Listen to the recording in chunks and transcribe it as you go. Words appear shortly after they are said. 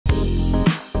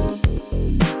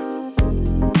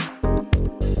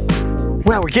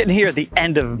Well, we're getting here at the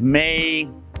end of May.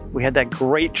 We had that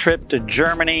great trip to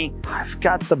Germany. I've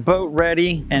got the boat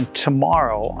ready, and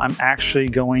tomorrow I'm actually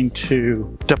going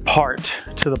to depart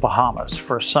to the Bahamas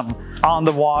for some on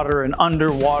the water and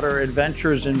underwater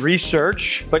adventures and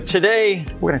research. But today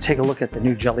we're gonna take a look at the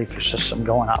new jellyfish system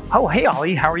going up. Oh, hey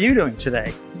Ollie, how are you doing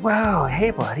today? Wow,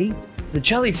 hey buddy. The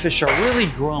jellyfish are really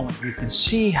growing. You can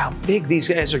see how big these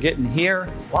guys are getting here.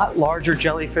 A lot larger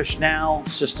jellyfish now.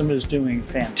 System is doing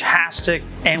fantastic.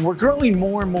 And we're growing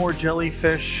more and more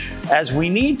jellyfish as we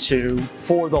need to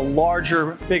for the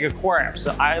larger, big aquariums.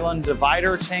 The island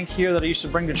divider tank here that I used to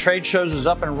bring to trade shows is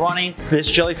up and running. This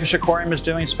jellyfish aquarium is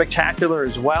doing spectacular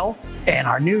as well. And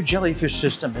our new jellyfish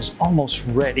system is almost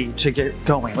ready to get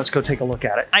going. Let's go take a look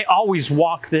at it. I always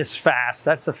walk this fast,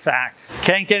 that's a fact.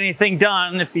 Can't get anything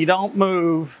done if you don't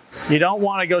move. You don't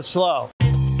want to go slow.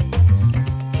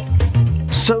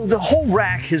 So the whole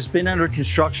rack has been under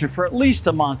construction for at least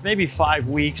a month, maybe 5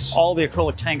 weeks. All the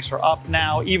acrylic tanks are up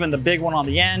now, even the big one on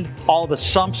the end. All the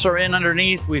sumps are in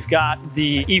underneath. We've got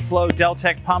the E-Flow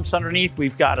DELTEC pumps underneath.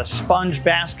 We've got a sponge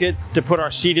basket to put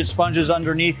our seeded sponges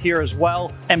underneath here as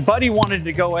well. And Buddy wanted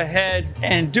to go ahead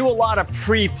and do a lot of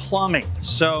pre-plumbing.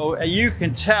 So you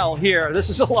can tell here,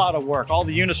 this is a lot of work. All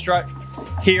the unistrut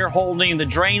here holding the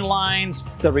drain lines,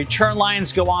 the return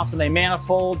lines go off in the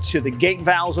manifold to the gate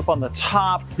valves up on the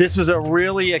top. This is a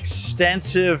really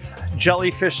extensive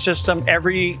jellyfish system.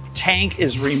 Every tank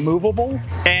is removable,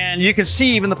 and you can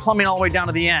see even the plumbing all the way down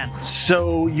to the end.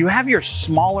 So you have your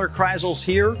smaller Kreisels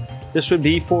here. This would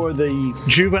be for the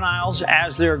juveniles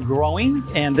as they're growing.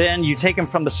 And then you take them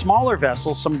from the smaller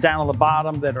vessels, some down on the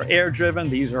bottom that are air driven.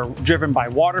 These are driven by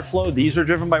water flow. These are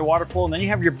driven by water flow. And then you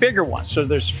have your bigger ones. So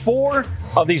there's 4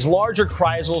 of these larger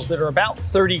Kreisels that are about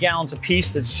 30 gallons a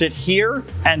piece that sit here.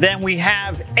 And then we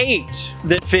have 8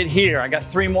 that fit here. I got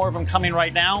 3 more of them coming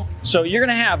right now. So you're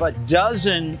gonna have a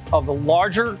dozen of the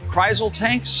larger Kreisel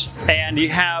tanks. And you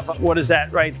have, what is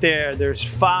that right there? There's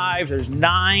 5, there's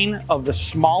 9 of the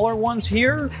smaller ones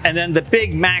here, and then the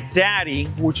big Mac Daddy,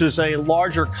 which is a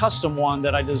larger custom one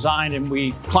that I designed, and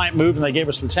client moved and they gave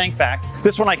us the tank back.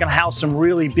 This one I can house some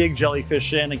really big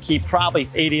jellyfish in and keep probably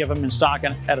 80 of them in stock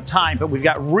at a time, but we've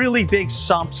got really big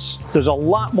sumps. There's a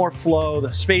lot more flow,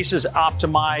 the space is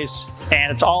optimized,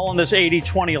 and it's all on this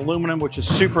 80/20 aluminum, which is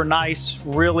super nice,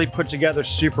 really put together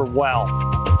super well.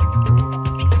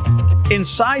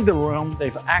 Inside the room,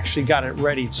 they've actually got it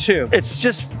ready too. It's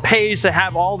just pays to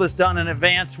have all this done in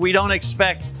advance. We don't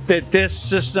expect that this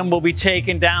system will be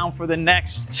taken down for the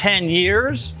next 10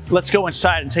 years. Let's go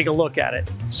inside and take a look at it.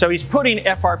 So he's putting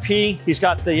FRP. He's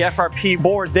got the FRP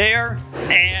board there,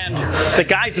 and the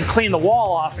guys have cleaned the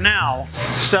wall off now.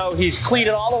 So he's cleaned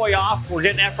it all the way off. We're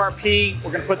getting FRP.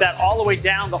 We're gonna put that all the way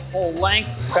down the whole length.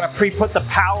 We're gonna pre-put the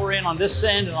power in on this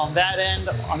end and on that end,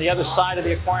 on the other side of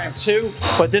the aquarium too.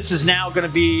 But this is now gonna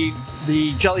be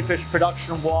the jellyfish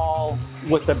production wall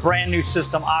with the brand new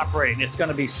system operating. It's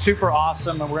gonna be super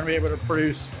awesome, and we're gonna be able to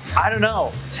produce, I don't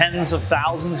know, tens of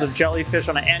thousands of jellyfish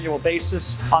on an annual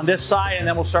basis on this side, and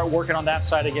then we'll start working on that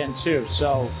side again too.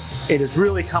 So it is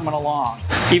really coming along.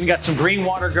 Even got some green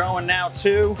water growing now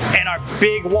too. And our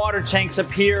big water tanks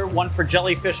up here, one for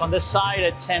jellyfish on this side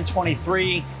at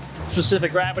 1023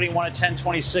 specific gravity, one at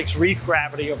 1026 reef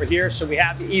gravity over here. So we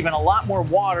have even a lot more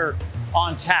water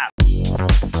on tap.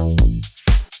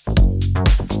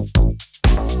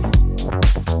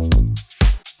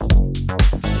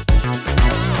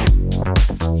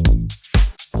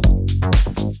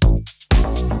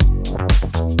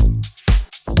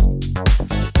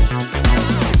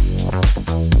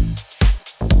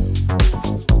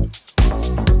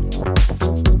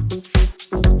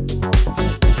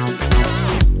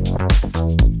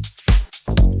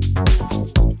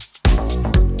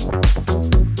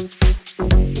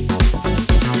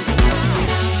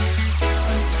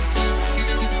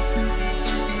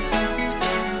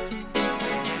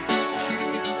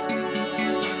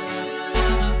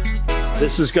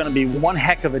 This is going to be one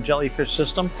heck of a jellyfish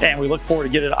system, and we look forward to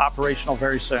getting it operational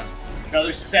very soon.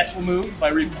 Another successful move by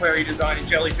REEF AQUARIA DESIGN and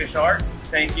JELLYFISH ART.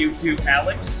 Thank you to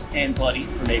Alex and Buddy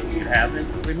for making it happen.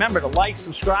 Remember to like,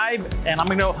 subscribe, and I'm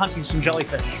going to go hunting some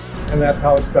jellyfish. And that's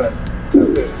how it's done. That's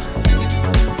it.